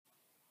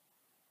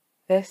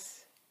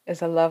This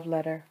is a love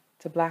letter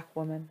to Black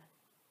women.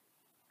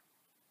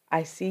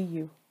 I see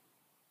you.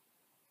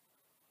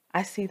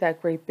 I see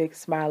that great big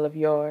smile of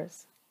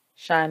yours,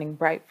 shining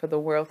bright for the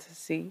world to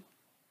see.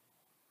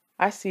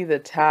 I see the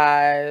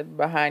tide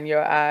behind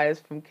your eyes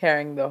from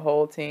carrying the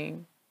whole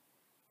team.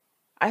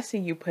 I see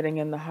you putting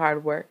in the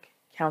hard work,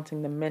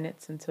 counting the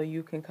minutes until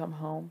you can come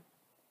home.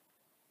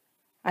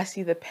 I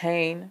see the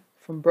pain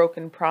from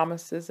broken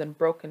promises and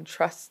broken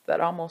trusts that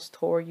almost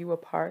tore you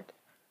apart.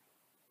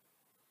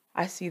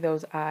 I see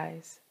those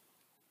eyes,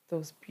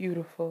 those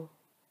beautiful,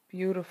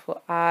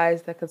 beautiful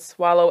eyes that could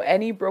swallow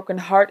any broken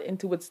heart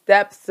into its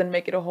depths and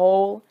make it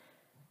whole.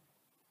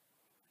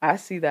 I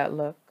see that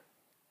look,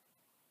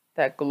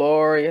 that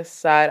glorious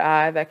side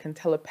eye that can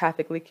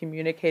telepathically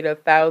communicate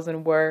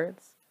 1,000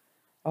 words.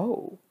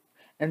 Oh,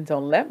 and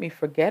don't let me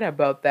forget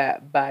about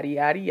that body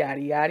yaddy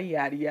yaddy yaddy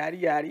yaddy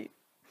yaddy yaddy.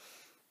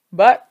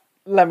 But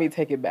let me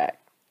take it back.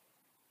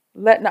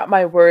 Let not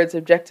my words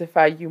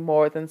objectify you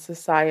more than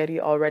society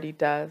already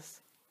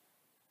does.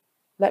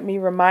 Let me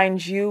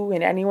remind you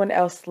and anyone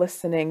else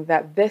listening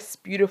that this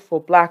beautiful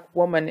Black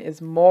woman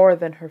is more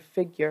than her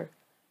figure.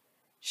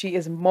 She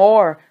is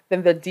more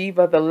than the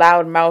diva, the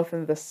loud mouth,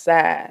 and the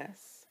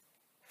sass.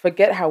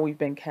 Forget how we've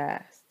been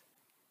cast.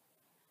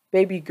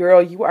 Baby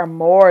girl, you are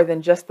more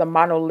than just the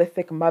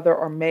monolithic mother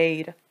or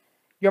maid.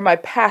 You're my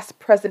past,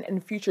 present,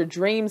 and future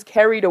dreams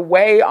carried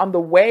away on the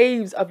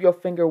waves of your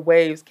finger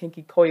waves,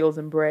 kinky coils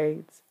and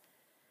braids.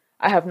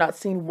 I have not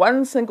seen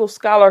one single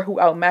scholar who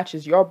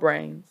outmatches your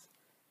brains.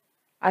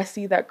 I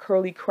see that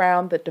curly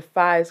crown that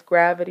defies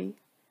gravity.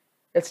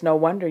 It's no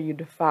wonder you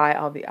defy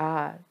all the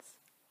odds.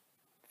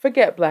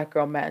 Forget Black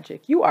girl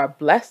magic. You are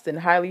blessed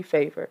and highly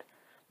favored.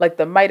 Like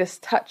the Midas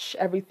touch,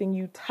 everything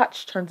you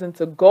touch turns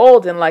into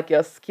gold, and like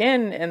your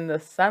skin in the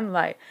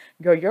sunlight,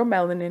 girl, your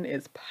melanin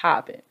is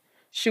popping.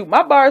 Shoot,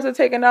 my bars are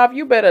taking off.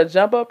 You better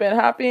jump up and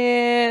hop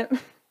in.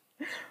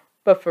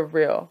 But for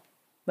real,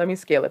 let me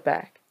scale it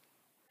back.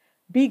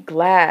 Be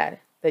glad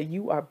that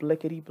you are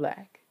blickety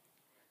black.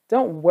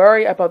 Don't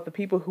worry about the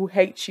people who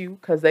hate you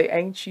because they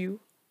ain't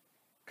you.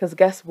 Because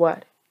guess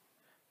what?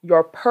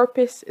 Your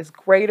purpose is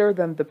greater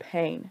than the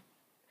pain.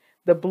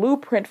 The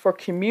blueprint for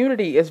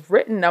community is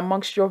written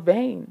amongst your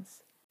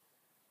veins.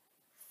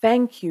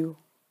 Thank you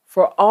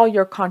for all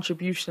your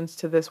contributions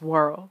to this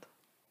world.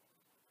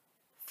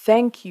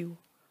 Thank you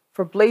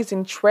for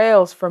blazing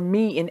trails for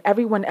me and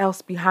everyone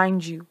else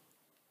behind you.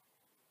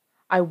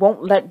 I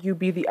won't let you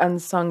be the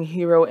unsung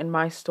hero in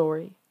my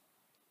story.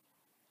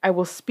 I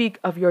will speak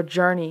of your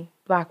journey,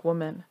 Black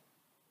woman.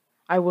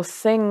 I will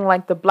sing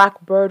like the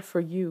black bird for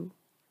you.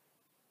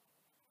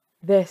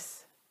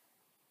 This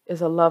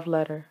is a love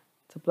letter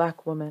to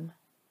Black woman.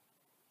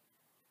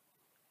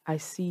 I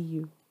see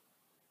you.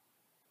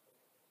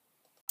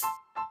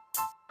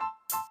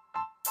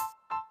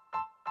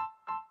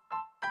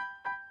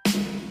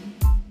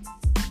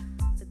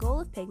 The goal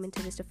of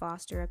Pigmented is to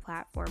foster a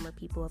platform where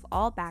people of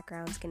all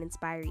backgrounds can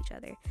inspire each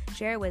other,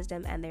 share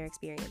wisdom, and their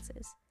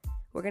experiences.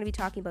 We're going to be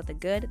talking about the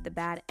good, the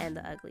bad, and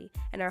the ugly,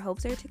 and our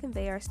hopes are to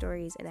convey our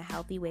stories in a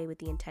healthy way with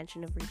the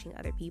intention of reaching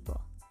other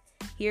people.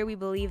 Here we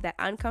believe that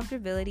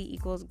uncomfortability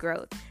equals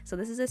growth, so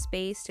this is a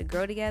space to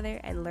grow together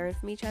and learn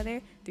from each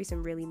other through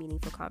some really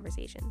meaningful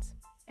conversations.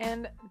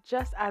 And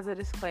just as a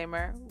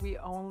disclaimer, we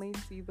only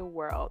see the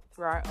world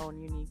through our own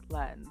unique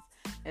lens.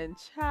 And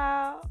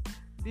child,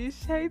 these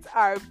shades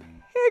are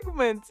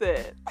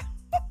pigmented.